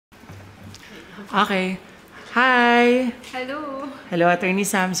Okay. Hi! Hello! Hello, Attorney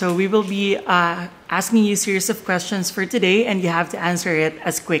Sam. So we will be asking you a series of questions for today and you have to answer it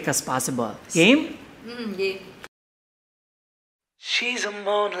as quick as possible. Game? Game. She's a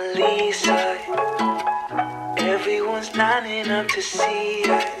Mona Lisa. Everyone's lining up to see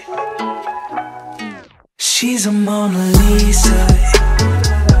her. She's a Mona Lisa.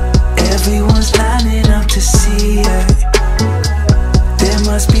 Everyone's lining up to see her. There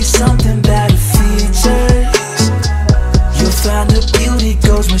must be something about her features. You'll find her beauty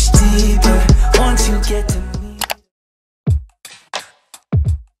goes much deeper once you get to meet.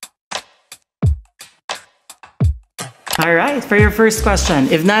 Alright, for your first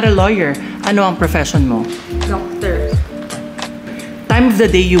question, if not a lawyer, ano ang profession mo? Doctor. Time of the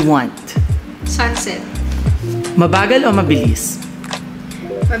day you want? Sunset. Mabagal o mabilis?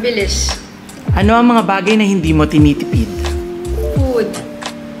 Mabilis. Ano ang mga bagay na hindi mo tinitipid? Food.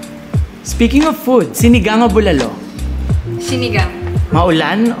 Speaking of food, sinigang o bulalo? Sinigang.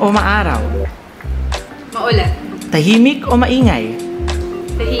 Maulan o maaraw? Maulan. Tahimik o maingay?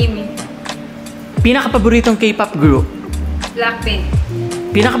 Tahimik. Pinaka-paboritong K-pop group? Blackpink.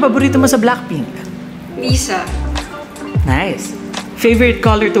 Pinaka-paborito mo sa Blackpink? Lisa. Nice. Favorite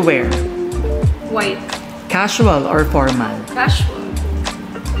color to wear? White. Casual or formal? Casual.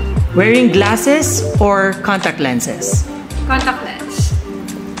 Wearing glasses or contact lenses? Contact lens.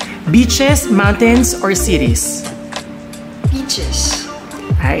 Beaches, mountains, or cities? Beaches.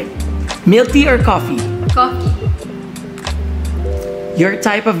 Right. Milk tea or coffee? Coffee. Your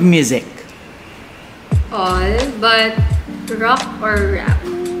type of music? All but rock or rap?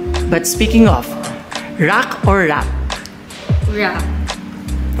 But speaking of, rock or rap? Rap.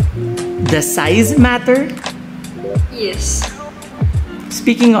 Does size matter? Yes.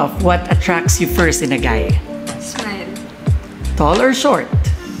 Speaking of, what attracts you first in a guy? Smile. Tall or short?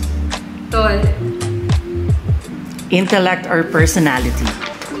 Tall. Intellect or personality?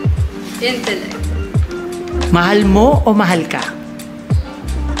 Intellect. Mahal mo o mahal ka?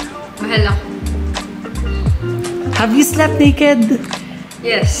 Mahal ako. Have you slept naked?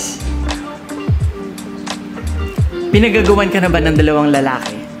 Yes. Pinagagawan ka na ba ng dalawang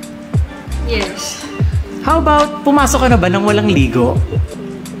lalaki? Yes. How about, pumasok ka na ba ng walang ligo?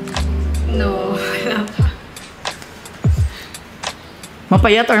 No. Wala pa.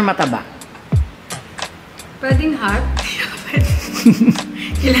 Mapayat or mataba? Pwedeng hot.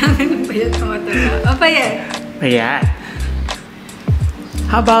 Kailangan ng payat o mataba. Payat. Payat.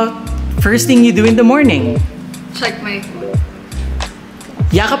 How about, first thing you do in the morning? Check my phone.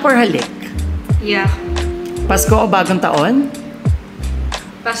 Yakap or halik? Yeah. Pasko o bagong taon?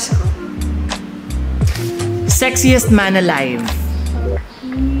 Pasko. Sexiest man alive?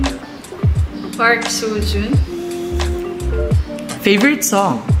 Park Soo-jun. Favorite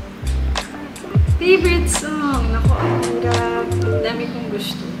song? Favorite song? Naku, ang hirap. Dami kong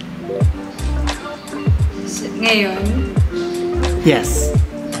gusto. Ngayon, Yes.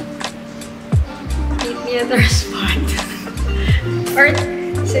 meet me at our spot. Or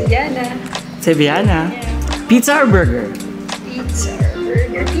Sabiana. Seviana? Yeah. Pizza or burger? Pizza or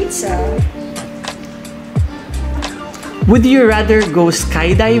burger. Pizza. Would you rather go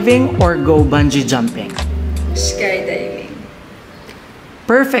skydiving or go bungee jumping? Skydiving.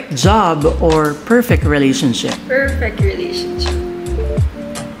 Perfect job or perfect relationship? Perfect relationship.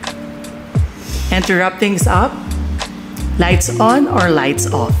 And to wrap things up, lights on or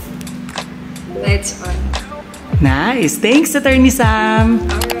lights off? Lights on. Nice! Thanks, Attorney Sam!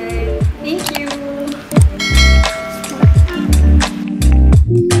 Alright.